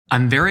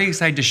I'm very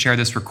excited to share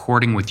this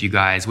recording with you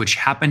guys, which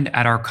happened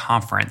at our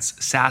conference,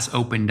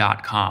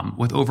 SaaSopen.com,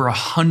 with over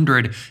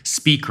 100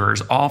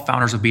 speakers, all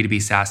founders of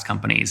B2B SaaS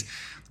companies.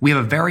 We have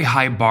a very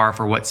high bar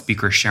for what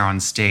speakers share on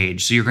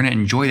stage, so you're going to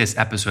enjoy this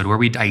episode where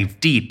we dive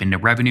deep into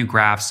revenue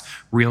graphs,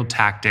 real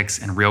tactics,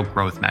 and real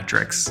growth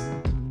metrics.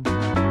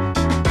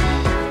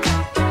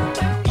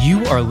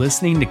 You are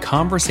listening to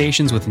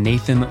Conversations with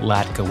Nathan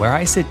Latka, where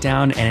I sit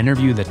down and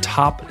interview the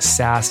top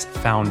SaaS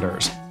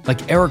founders,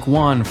 like Eric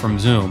Wan from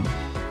Zoom.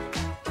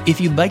 If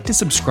you'd like to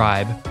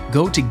subscribe,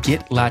 go to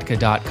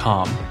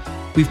getlatka.com.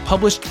 We've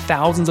published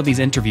thousands of these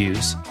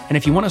interviews, and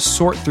if you want to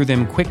sort through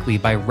them quickly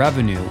by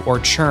revenue or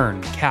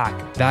churn,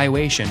 CAC,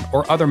 valuation,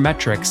 or other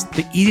metrics,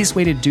 the easiest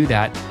way to do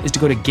that is to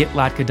go to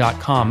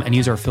getlatka.com and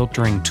use our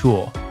filtering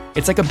tool.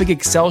 It's like a big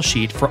Excel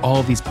sheet for all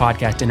of these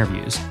podcast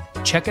interviews.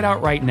 Check it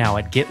out right now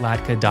at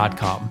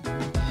getlatka.com.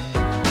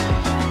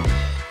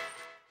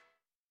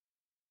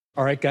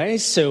 All right,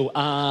 guys. So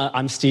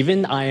I'm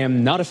Steven. I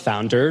am not a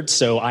founder,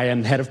 so I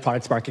am head of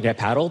product marketing at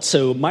Paddle.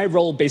 So my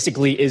role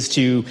basically is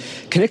to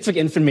connect the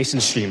information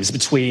streams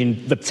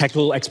between the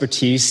technical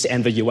expertise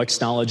and the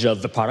UX knowledge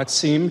of the product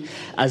team,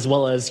 as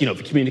well as the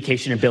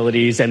communication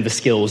abilities and the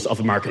skills of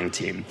the marketing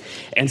team.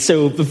 And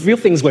so the real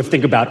things we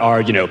think about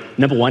are,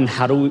 number one,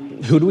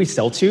 who do we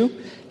sell to?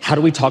 How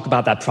do we talk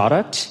about that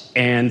product?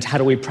 And how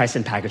do we price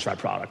and package that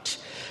product?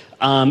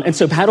 And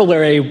so Paddle,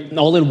 we're a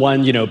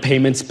all-in-one,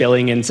 payments,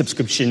 billing, and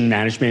subscription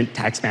management,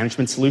 tax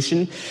management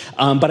solution.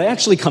 But I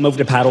actually come over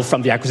to Paddle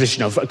from the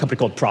acquisition of a company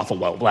called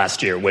Profitwell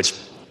last year, which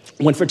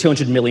went for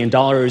 $200 million.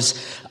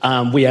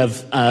 We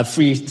have a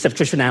free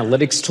subscription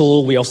analytics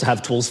tool. We also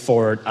have tools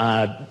for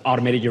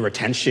automating your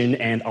retention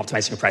and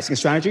optimizing your pricing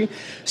strategy.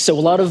 So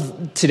a lot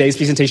of today's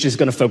presentation is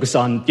going to focus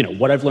on,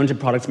 what I've learned in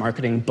product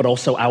marketing, but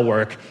also our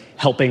work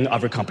helping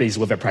other companies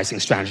with their pricing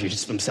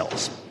strategies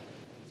themselves.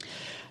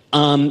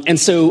 And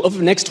so over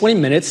the next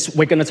 20 minutes,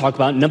 we're going to talk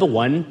about, number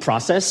one,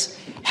 process.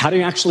 How do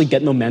you actually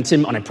get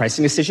momentum on a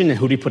pricing decision and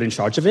who do you put in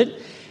charge of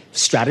it?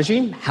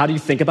 Strategy. How do you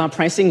think about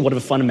pricing? What are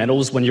the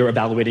fundamentals when you're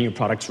evaluating your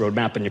product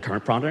roadmap and your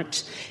current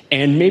product?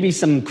 And maybe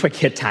some quick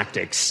hit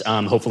tactics.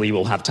 Hopefully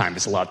we'll have time.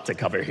 There's a lot to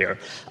cover here.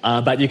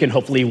 But you can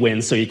hopefully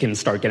win so you can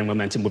start getting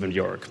momentum within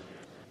your org.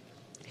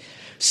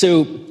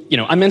 So,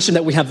 I mentioned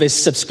that we have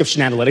this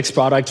subscription analytics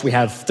product. We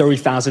have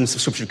 30,000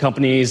 subscription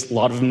companies. A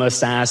lot of them are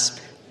SaaS.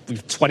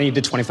 20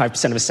 to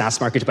 25% of the SaaS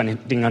market,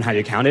 depending on how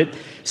you count it.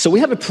 So we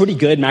have a pretty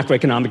good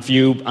macroeconomic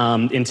view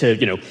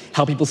into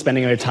how people are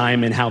spending their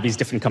time and how these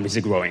different companies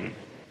are growing.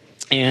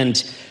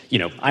 And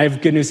I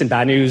have good news and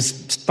bad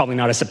news. It's probably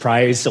not a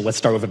surprise. So let's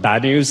start with the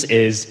bad news.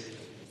 Is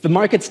the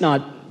market's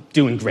not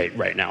doing great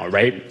right now,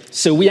 right?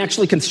 So we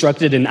actually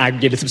constructed an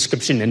aggregated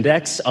subscription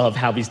index of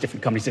how these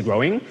different companies are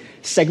growing,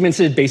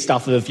 segmented based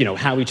off of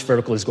how each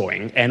vertical is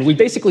going. And we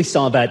basically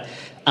saw that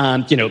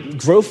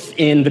growth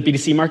in the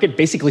B2C market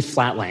basically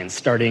flatlined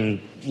starting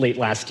late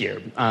last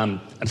year.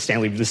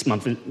 Understandably,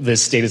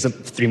 this data is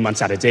 3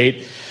 months out of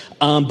date.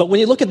 But when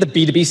you look at the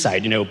B2B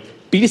side,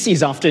 B2C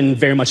is often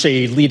very much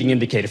a leading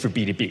indicator for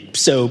B2B.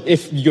 So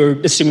if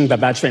you're assuming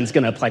that trend is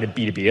going to apply to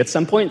B2B at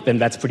some point, then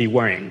that's pretty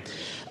worrying.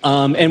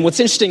 And what's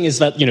interesting is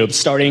that,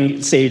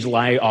 starting, say,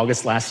 July,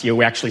 August last year,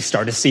 we actually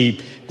started to see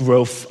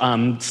growth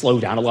slow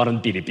down a lot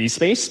in the B2B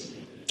space.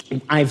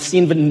 I've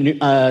seen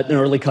an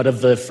early cut of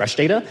the fresh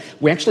data.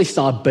 We actually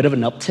saw a bit of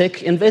an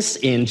uptick in this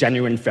in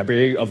January and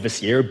February of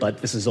this year, but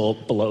this is all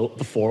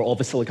before all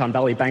the Silicon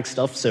Valley Bank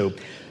stuff, so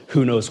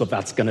who knows what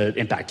that's going to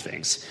impact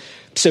things.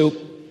 So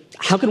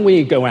how can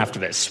we go after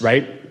this,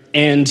 right?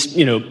 And,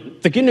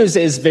 the good news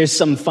is there's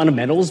some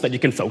fundamentals that you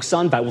can focus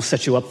on that will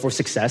set you up for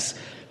success,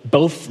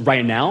 both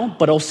right now,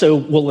 but also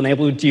will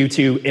enable you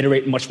to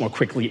iterate much more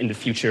quickly in the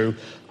future,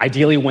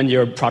 ideally when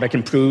your product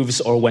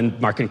improves or when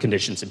market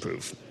conditions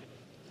improve.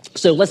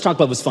 So let's talk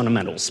about those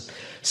fundamentals.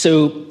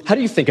 So how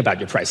do you think about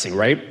your pricing,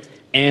 right?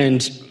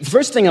 And the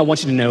first thing I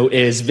want you to know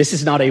is this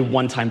is not a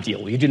one-time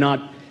deal. You do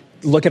not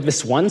look at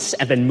this once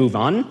and then move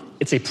on.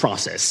 It's a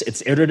process.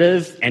 It's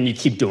iterative, and you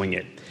keep doing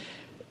it.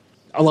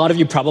 A lot of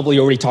you probably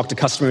already talk to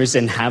customers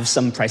and have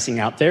some pricing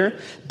out there,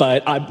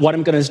 but what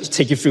I'm going to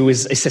take you through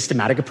is a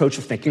systematic approach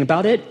of thinking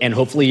about it, and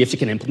hopefully if you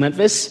can implement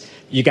this,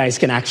 you guys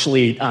can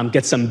actually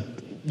get some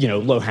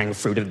low-hanging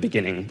fruit at the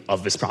beginning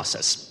of this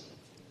process.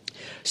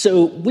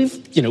 So we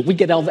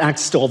get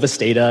access to all this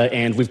data,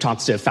 and we've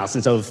talked to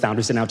thousands of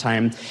founders in our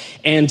time.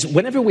 And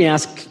whenever we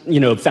ask,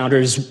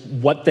 founders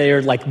what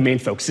their main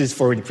focuses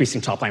for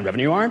increasing top-line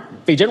revenue are,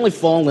 they generally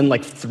fall in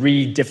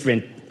 3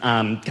 different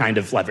kind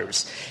of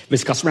levers.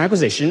 There's customer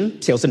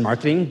acquisition, sales and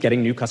marketing,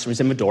 getting new customers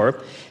in the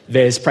door.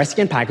 There's pricing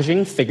and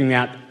packaging, figuring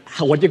out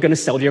what you're going to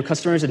sell to your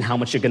customers and how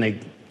much you're going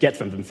to get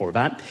from them for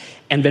that.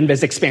 And then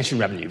there's expansion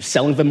revenue,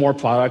 selling them more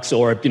products,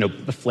 or the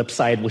flip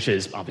side, which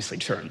is obviously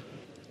churn.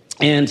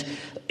 And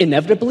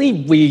inevitably,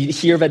 we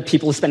hear that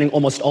people are spending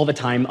almost all the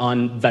time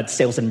on that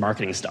sales and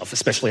marketing stuff,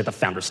 especially at the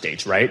founder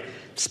stage, right?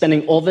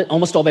 Spending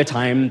almost all their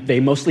time, they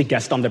mostly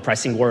guessed on their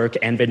pricing work,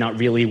 and they're not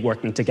really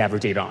working to gather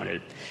data on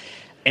it.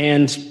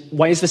 And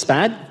why is this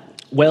bad?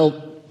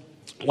 Well,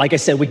 like I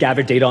said, we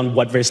gathered data on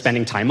what they're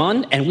spending time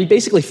on, and we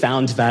basically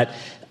found that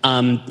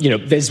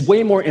there's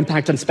way more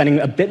impact on spending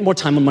a bit more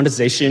time on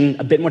monetization,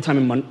 a bit more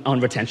time on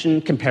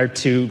retention compared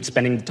to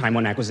spending time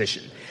on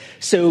acquisition.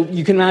 So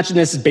you can imagine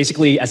this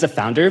basically as a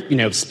founder,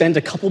 spend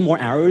a couple more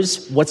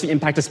hours. What's the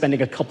impact of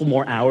spending a couple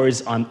more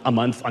hours on a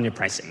month on your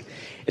pricing?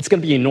 It's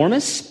going to be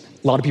enormous.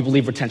 A lot of people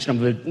leave retention on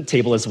the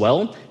table as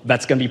well.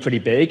 That's going to be pretty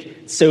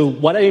big. So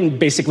what I'm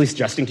basically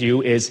suggesting to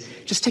you is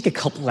just take a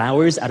couple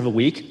hours out of a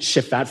week,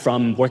 shift that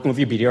from working with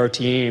your BDR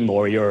team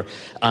or your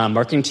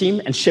marketing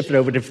team, and shift it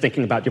over to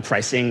thinking about your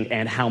pricing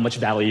and how much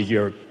value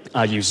your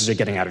users are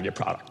getting out of your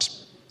product.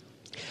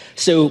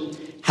 So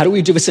how do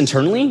we do this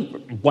internally?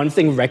 One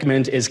thing we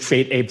recommend is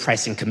create a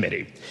pricing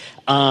committee.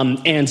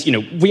 And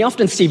we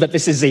often see that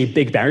this is a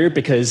big barrier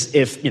because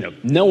if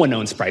no one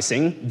owns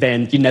pricing,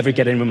 then you never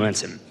get any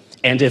momentum.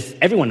 And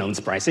if everyone owns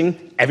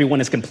pricing, everyone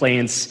has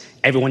complaints,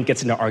 everyone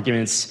gets into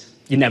arguments,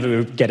 you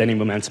never get any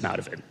momentum out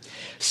of it.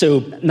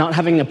 So not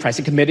having a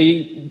pricing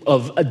committee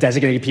of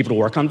designated people to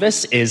work on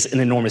this is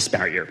an enormous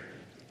barrier.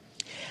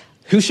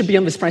 Who should be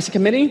on this pricing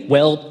committee?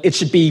 Well, it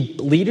should be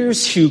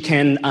leaders who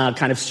can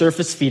kind of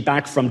surface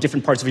feedback from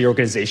different parts of your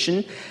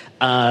organization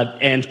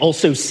and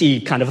also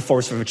see kind of a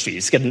forest for the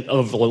trees, get an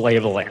overlay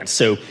of the land.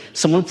 So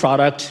someone from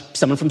product,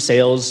 someone from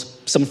sales,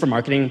 someone from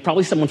marketing,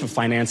 probably someone from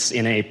finance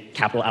in a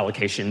capital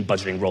allocation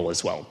budgeting role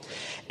as well.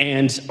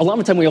 And a lot of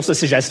the time, we also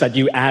suggest that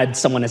you add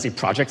someone as a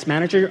project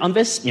manager on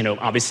this.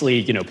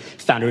 Obviously,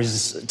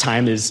 founders'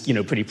 time is,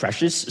 pretty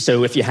precious.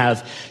 So if you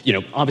have,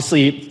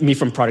 obviously me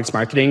from product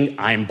marketing,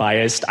 I'm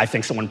biased. I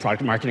think someone in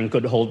product marketing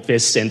could hold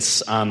this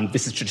since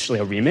this is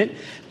traditionally a remit.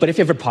 But if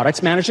you have a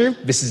product manager,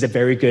 this is a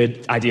very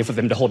good idea for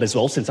them to hold as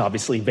well, since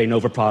obviously they know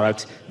the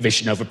product,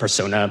 vision of a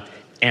persona,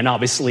 and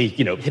obviously,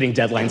 hitting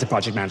deadlines and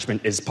project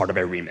management is part of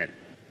their remit.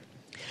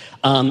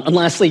 And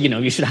lastly,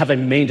 you should have a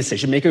main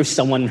decision maker,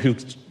 someone who,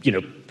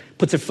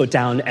 puts their foot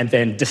down and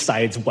then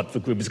decides what the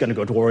group is going to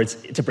go towards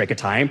to break a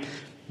time.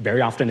 Very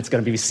often, it's going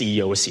to be the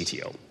CEO or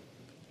CTO.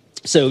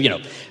 So,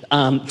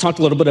 talked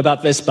a little bit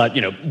about this, but,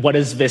 what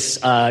does this,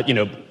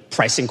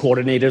 pricing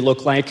coordinator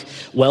look like?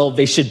 Well,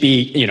 they should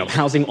be,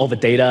 housing all the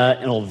data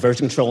and all the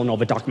version control and all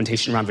the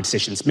documentation around the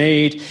decisions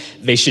made.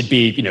 They should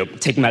be,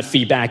 taking that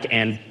feedback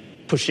and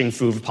pushing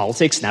through the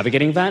politics,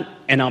 navigating that.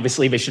 And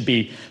obviously, they should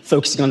be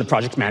focusing on the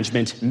project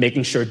management,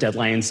 making sure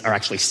deadlines are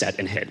actually set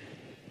and hit.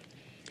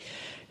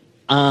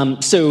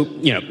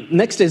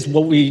 Next is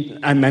what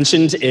I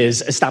mentioned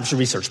is establish a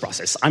research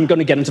process. I'm going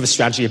to get into the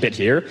strategy a bit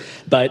here,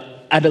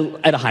 but at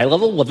a high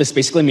level, what this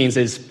basically means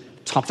is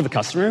talk to the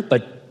customer,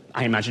 but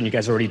I imagine you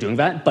guys are already doing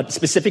that, but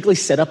specifically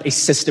set up a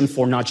system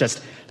for not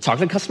just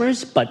talking to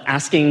customers, but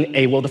asking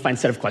a well-defined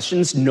set of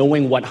questions,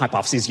 knowing what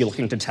hypotheses you're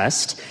looking to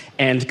test,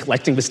 and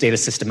collecting this data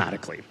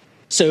systematically.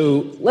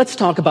 So let's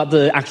talk about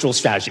the actual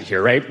strategy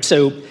here, right?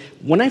 So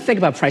when I think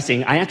about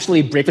pricing, I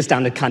actually break this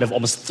down to kind of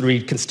almost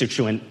three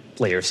constituent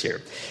layers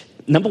here.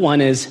 Number one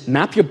is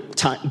map your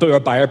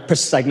buyer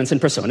segments and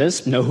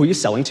personas, know who you're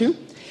selling to.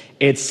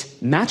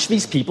 It's match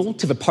these people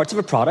to the parts of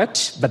a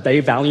product that they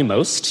value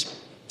most,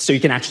 so you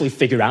can actually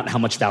figure out how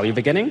much value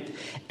they're getting.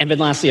 And then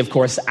lastly, of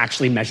course,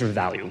 actually measure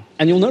value.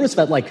 And you'll notice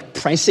that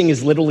pricing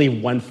is literally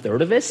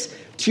 1/3 of this.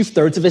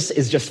 2/3 of this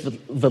is just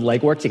the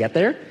legwork to get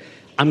there.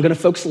 I'm going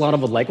to focus a lot on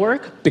the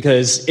legwork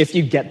because if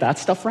you get that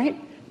stuff right,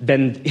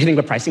 then hitting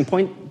the pricing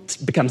point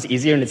becomes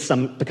easier and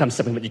it becomes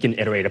something that you can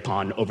iterate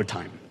upon over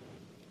time.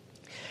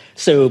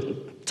 So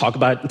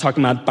talking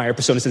about buyer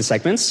personas and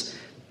segments.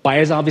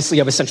 Buyers obviously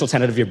have a central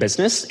tenet of your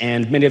business,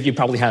 and many of you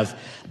probably have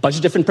a bunch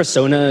of different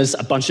personas,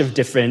 a bunch of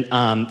different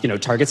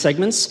target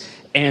segments.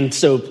 And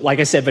so, like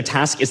I said, the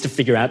task is to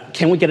figure out,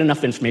 can we get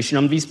enough information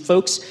on these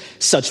folks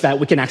such that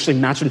we can actually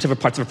match them to the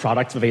parts of the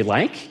product that they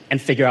like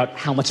and figure out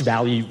how much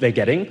value they're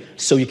getting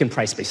so you can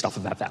price based off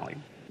of that value.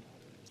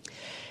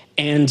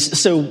 And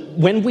so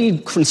when we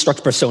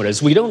construct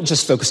personas, we don't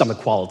just focus on the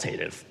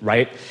qualitative,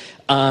 right?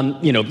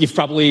 You've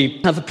probably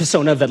have a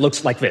persona that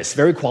looks like this,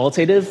 very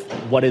qualitative.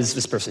 What is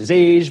this person's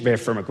age, their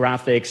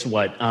firmographics,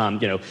 what,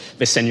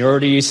 their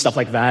seniority, stuff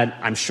like that.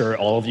 I'm sure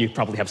all of you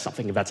probably have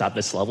something that's at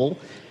this level,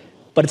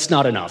 but it's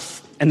not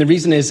enough. And the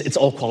reason is it's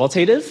all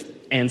qualitative,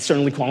 and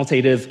certainly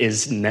qualitative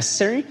is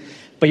necessary,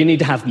 but you need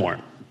to have more.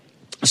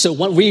 So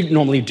what we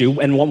normally do,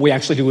 and what we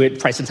actually do at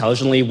Price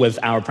Intelligently with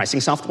our pricing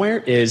software,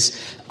 is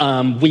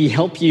we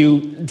help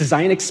you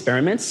design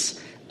experiments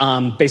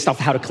based off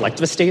how to collect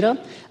this data.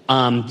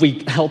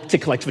 We help to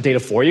collect the data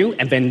for you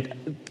and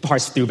then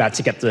parse through that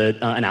to get the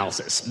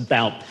analysis.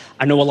 Now,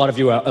 I know a lot of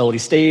you are early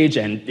stage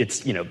and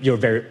it's,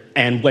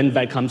 and when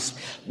that comes,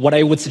 what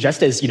I would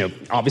suggest is,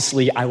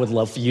 obviously I would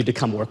love for you to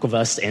come work with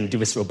us and do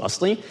this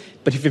robustly.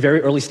 But if you're very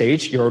early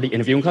stage, you're already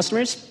interviewing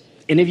customers,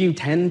 interview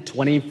 10,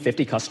 20,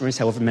 50 customers,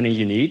 however many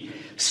you need.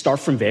 Start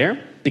from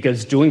there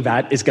because doing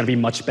that is going to be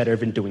much better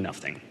than doing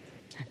nothing.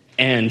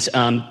 And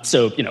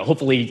so,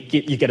 hopefully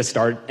you get a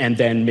start and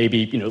then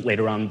maybe,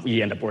 later on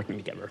we end up working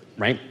together,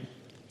 right?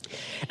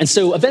 And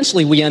so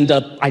eventually we end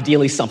up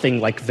ideally something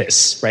like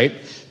this, right?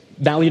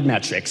 Valued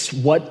metrics.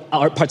 What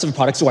are parts of a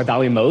product do I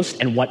value most,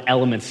 and what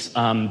elements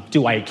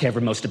do I care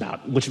most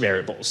about? Which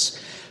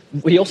variables?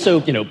 We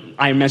also,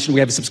 I mentioned we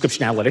have a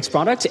subscription analytics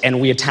product,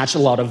 and we attach a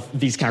lot of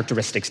these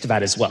characteristics to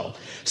that as well.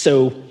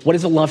 So what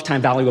is the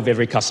lifetime value of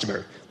every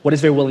customer? What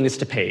is their willingness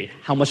to pay?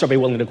 How much are they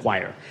willing to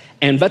acquire?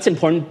 And that's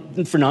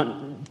important for not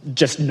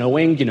just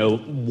knowing,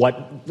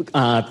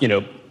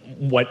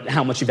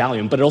 how much you value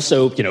them, but it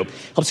also,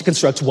 helps you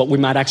construct what we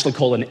might actually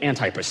call an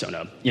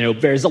anti-persona.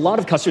 There's a lot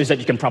of customers that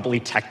you can probably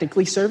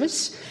technically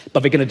service, but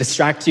they're going to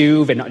distract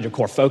you. They're not your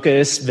core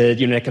focus. The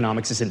unit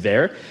economics isn't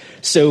there.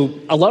 So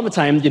a lot of the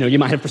time, you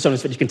might have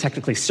personas that you can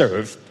technically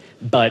serve,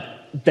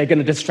 but they're going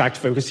to distract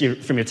focus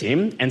from your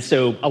team. And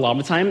so a lot of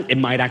the time, it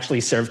might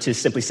actually serve to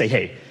simply say,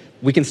 hey,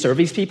 we can serve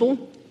these people,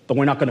 but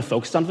we're not going to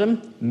focus on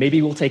them.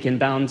 Maybe we'll take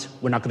inbound.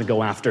 We're not going to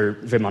go after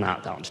them on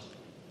outbound.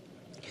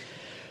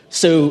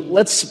 So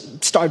let's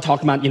start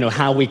talking about,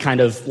 how we kind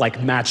of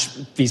match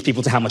these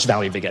people to how much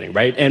value they're getting,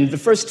 right? And the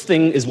first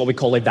thing is what we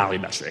call a value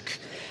metric.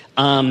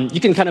 You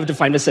can kind of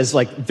define this as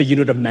the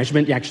unit of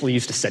measurement you actually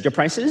use to set your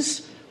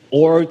prices,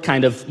 or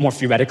kind of more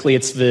theoretically,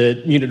 it's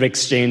the unit of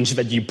exchange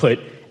that you put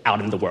out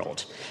in the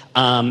world.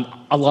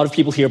 A lot of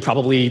people here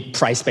probably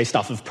price based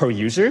off of per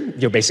user.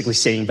 You're basically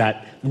saying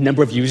that the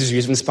number of users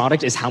using this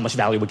product is how much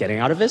value we're getting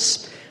out of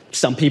this.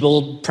 Some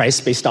people price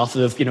based off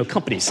of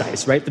company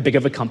size, right? The bigger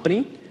the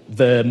company,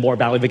 the more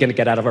value they're going to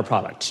get out of our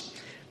product.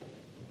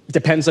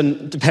 Depends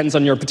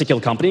on your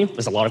particular company.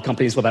 There's a lot of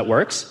companies where that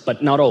works,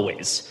 but not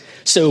always.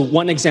 So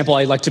one example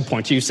I like to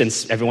point to,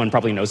 since everyone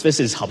probably knows this,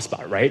 is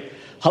HubSpot, right?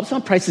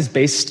 HubSpot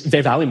prices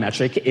their value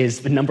metric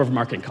is the number of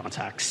marketing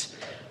contacts.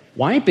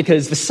 Why?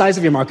 Because the size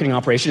of your marketing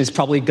operation is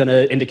probably going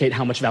to indicate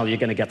how much value you're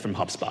going to get from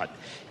HubSpot.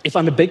 If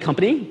I'm a big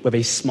company with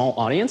a small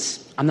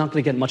audience, I'm not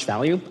going to get much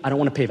value. I don't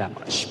want to pay that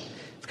much.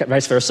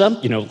 Vice versa,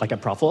 like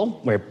at Profile,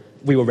 where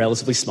we were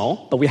relatively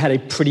small, but we had a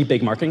pretty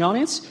big marketing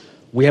audience.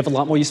 We have a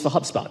lot more use for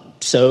HubSpot,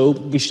 so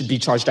we should be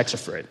charged extra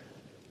for it.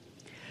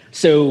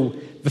 So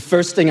the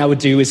first thing I would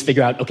do is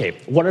figure out, okay,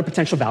 what are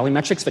potential value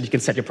metrics that you can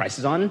set your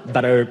prices on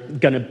that are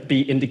going to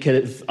be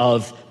indicative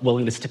of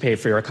willingness to pay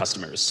for your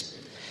customers?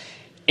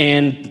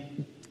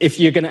 And if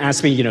you're going to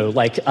ask me,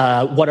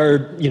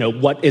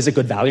 what is a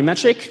good value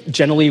metric?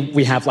 Generally,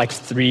 we have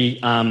three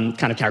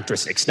kind of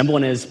characteristics. Number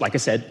one is, like I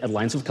said, it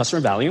aligns with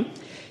customer value.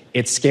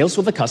 It scales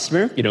with the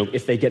customer.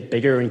 If they get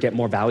bigger and get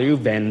more value,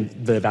 then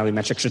the value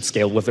metric should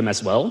scale with them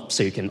as well,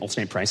 so you can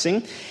alternate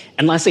pricing.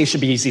 And lastly, it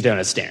should be easy to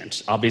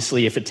understand.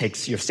 Obviously, if it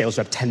takes your sales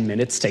rep 10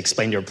 minutes to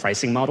explain your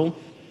pricing model,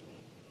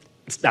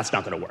 that's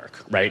not going to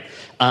work, right?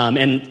 And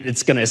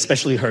it's going to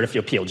especially hurt if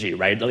you're PLG,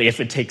 right? If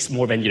it takes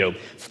more than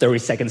 30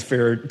 seconds for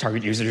your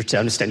target user to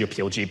understand your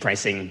PLG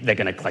pricing, they're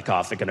going to click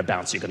off, they're going to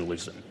bounce, you're going to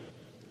lose them.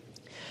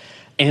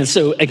 And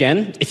so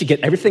again, if you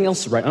get everything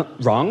else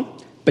wrong,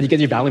 but you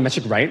get your value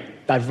metric right,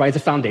 that provides a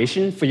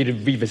foundation for you to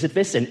revisit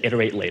this and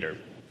iterate later.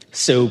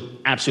 So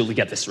absolutely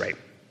get this right.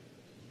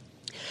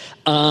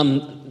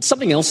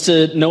 Something else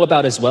to know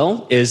about as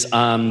well is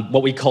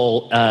what we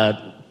call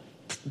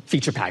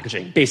feature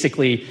packaging.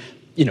 Basically,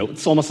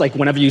 it's almost like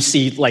whenever you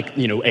see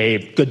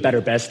a good, better,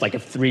 best, like a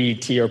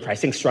 3-tier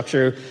pricing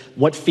structure,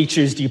 what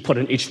features do you put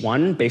in each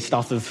one based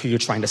off of who you're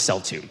trying to sell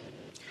to?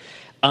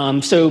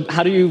 So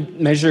how do you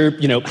measure,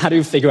 how do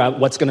you figure out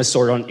what's going to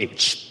sort on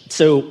each?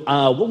 So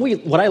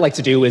what I like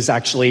to do is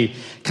actually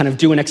kind of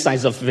do an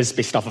exercise of this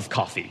based off of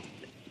coffee.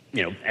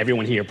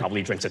 Everyone here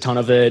probably drinks a ton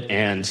of it,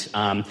 and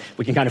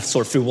we can kind of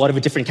sort through a lot of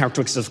the different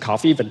characteristics of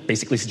coffee that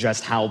basically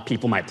suggest how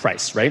people might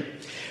price, right?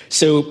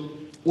 So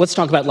let's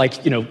talk about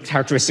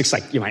characteristics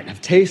like you might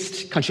have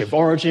taste, country of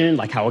origin,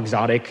 like how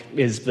exotic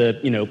is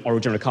the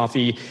origin of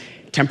coffee,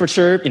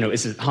 temperature,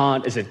 is it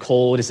hot, is it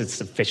cold, is it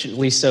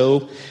sufficiently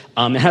so?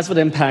 It has an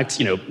impact,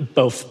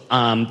 both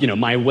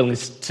my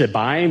willingness to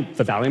buy,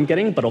 the value I'm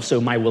getting, but also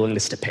my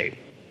willingness to pay.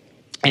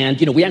 And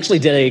we actually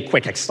did a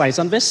quick exercise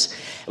on this.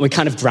 We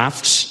kind of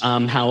graphed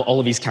how all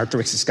of these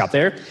characteristics got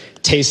there.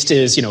 Taste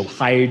is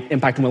high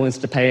impact and willingness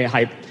to pay.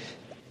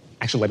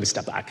 Actually, let me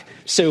step back.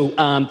 So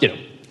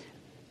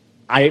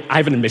I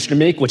have an admission to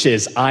make, which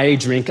is I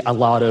drink a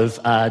lot of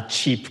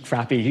cheap,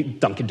 crappy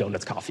Dunkin'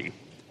 Donuts coffee.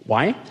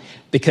 Why?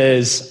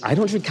 Because I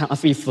don't drink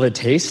coffee for the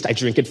taste. I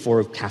drink it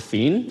for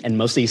caffeine, and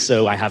mostly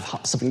so I have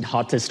something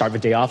hot to start the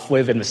day off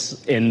with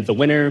in the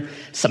winter,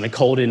 something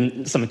cold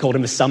in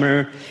the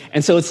summer.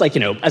 And so it's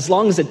as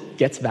long as it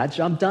gets that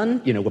job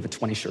done, with the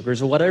 20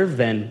 sugars or whatever,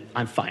 then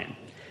I'm fine.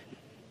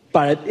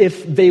 But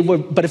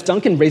if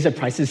Dunkin' raised their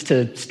prices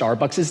to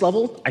Starbucks'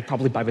 level, I'd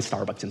probably buy the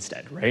Starbucks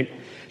instead, right?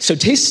 So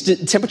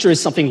temperature is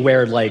something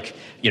where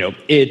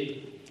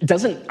it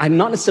doesn't. I'm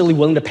not necessarily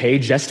willing to pay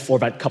just for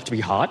that cup to be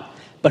hot.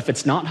 But if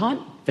it's not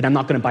hot, then I'm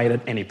not going to buy it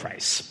at any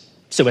price.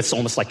 So it's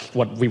almost like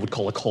what we would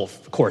call a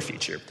core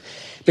feature.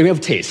 Then we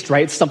have taste,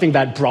 right? It's something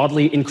that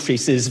broadly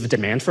increases the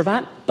demand for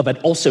that, but that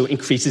also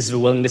increases the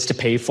willingness to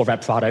pay for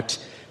that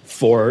product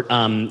for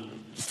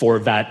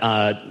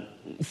that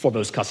for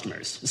those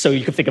customers. So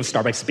you could think of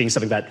Starbucks as being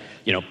something that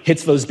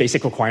hits those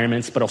basic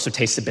requirements, but also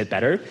tastes a bit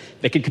better.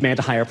 They can command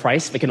a higher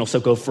price. They can also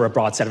go for a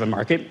broad set of a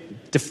market.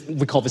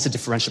 We call this a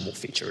differentiable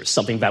feature,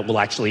 something that will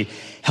actually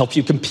help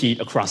you compete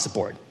across the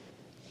board.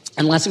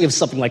 And lastly, we have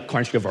something like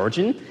country of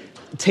origin.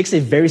 It takes a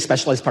very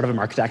specialized part of a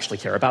market to actually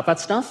care about that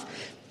stuff.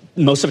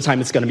 Most of the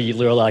time, it's going to be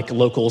literally like a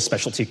local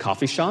specialty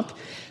coffee shop.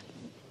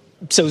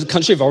 So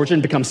country of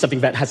origin becomes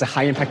something that has a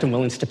high impact on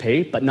willingness to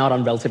pay, but not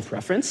on relative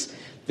preference.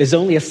 There's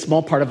only a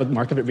small part of the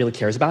market that really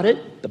cares about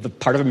it, but the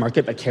part of the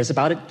market that cares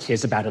about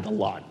it a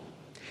lot.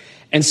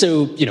 And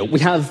so,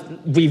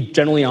 we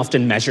generally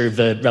often measure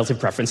the relative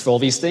preference for all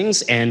these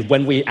things, and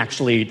when we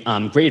actually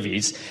grade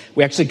these,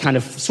 we actually kind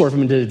of sort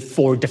them into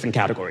 4 different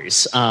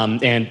categories.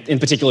 And in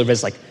particular,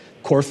 there's like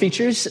core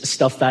features,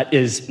 stuff that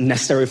is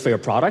necessary for your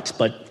product,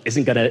 but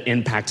isn't going to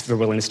impact their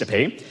willingness to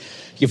pay.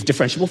 You have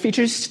differentiable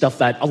features, stuff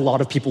that a lot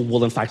of people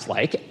will in fact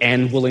like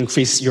and will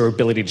increase your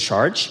ability to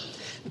charge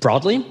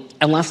broadly.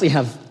 And lastly,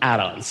 have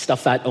add-ons,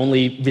 stuff that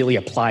only really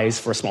applies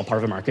for a small part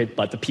of the market,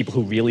 but the people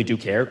who really do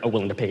care are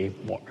willing to pay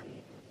more.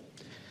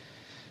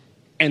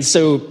 And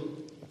so,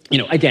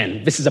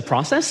 again, this is a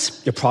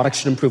process. Your product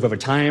should improve over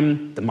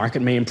time. The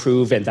market may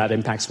improve, and that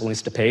impacts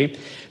willingness to pay.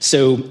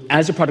 So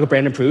as your product or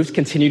brand improves,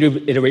 continue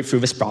to iterate through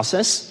this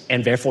process,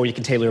 and therefore you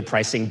can tailor your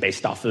pricing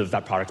based off of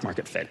that product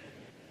market fit.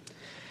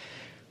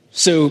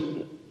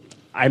 So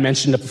I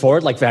mentioned it before,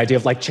 like the idea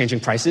of like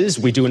changing prices.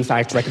 We do in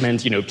fact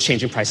recommend,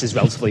 changing prices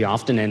relatively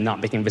often and not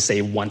making this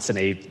a once in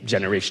a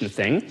generation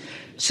thing.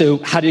 So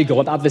how do you go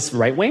about this the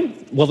right way?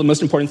 Well, the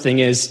most important thing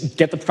is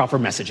get the proper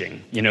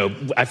messaging.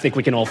 I think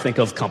we can all think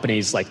of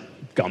companies like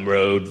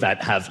Gumroad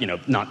that have,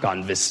 not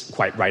gotten this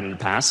quite right in the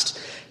past.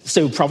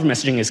 So proper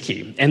messaging is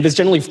key. And there's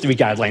generally 3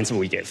 guidelines that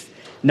we give.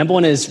 Number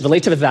 1 is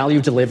relate to the value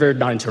delivered,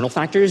 not internal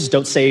factors.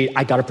 Don't say,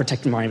 I got to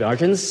protect my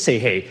margins. Say,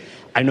 hey,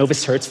 I know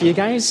this hurts for you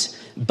guys,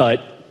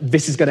 but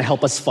this is going to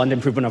help us fund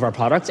improvement of our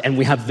product, and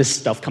we have this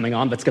stuff coming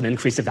on that's going to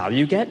increase the value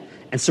you get,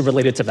 and so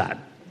related to that.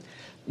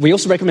 We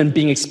also recommend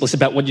being explicit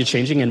about what you're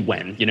changing and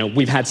when.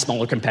 We've had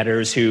smaller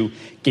competitors who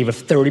gave a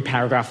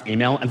 30-paragraph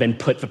email and then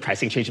put the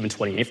pricing change in the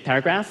 28th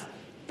paragraph.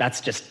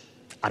 That's just,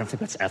 I don't think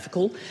that's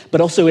ethical.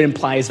 But also it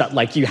implies that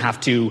like you have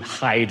to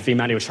hide the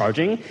amount you're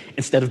charging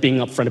instead of being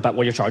upfront about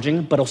what you're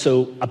charging, but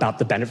also about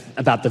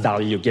the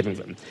value you're giving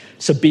them.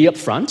 So be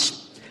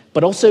upfront.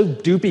 But also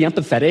do be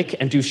empathetic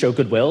and do show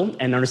goodwill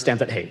and understand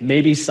that, hey,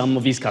 maybe some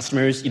of these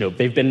customers,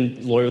 they've been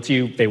loyal to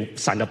you, they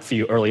signed up for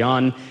you early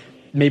on.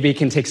 Maybe it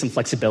can take some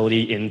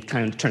flexibility in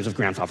kind of terms of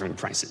grandfathering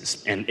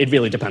prices. And it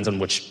really depends on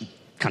which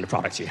kind of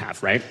products you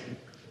have, right?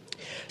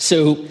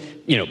 So,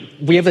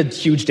 we have a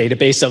huge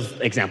database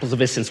of examples of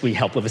this since we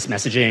help with this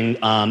messaging.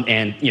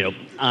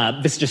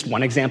 This is just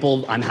one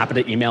example. I'm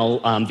happy to email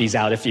these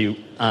out if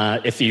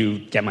you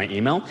get my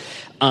email.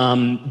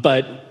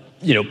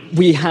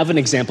 We have an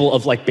example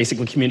of like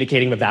basically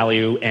communicating the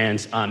value and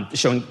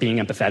being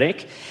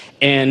empathetic.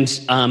 And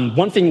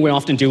one thing we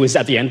often do is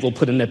at the end, we'll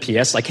put in a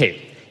PS like, hey,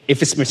 if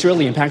this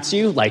materially impacts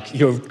you, like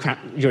you're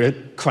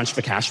crunched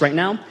for cash right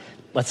now,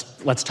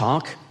 let's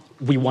talk.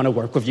 We want to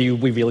work with you.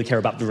 We really care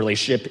about the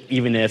relationship,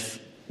 even if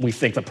we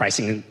think the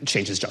pricing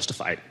change is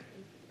justified.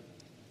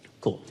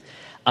 Cool.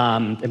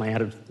 Am I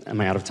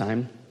out of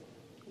time?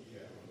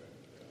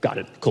 Got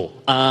it. Cool.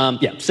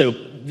 So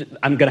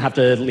I'm going to have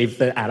to leave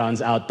the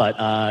add-ons out, but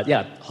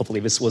hopefully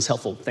this was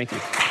helpful. Thank you.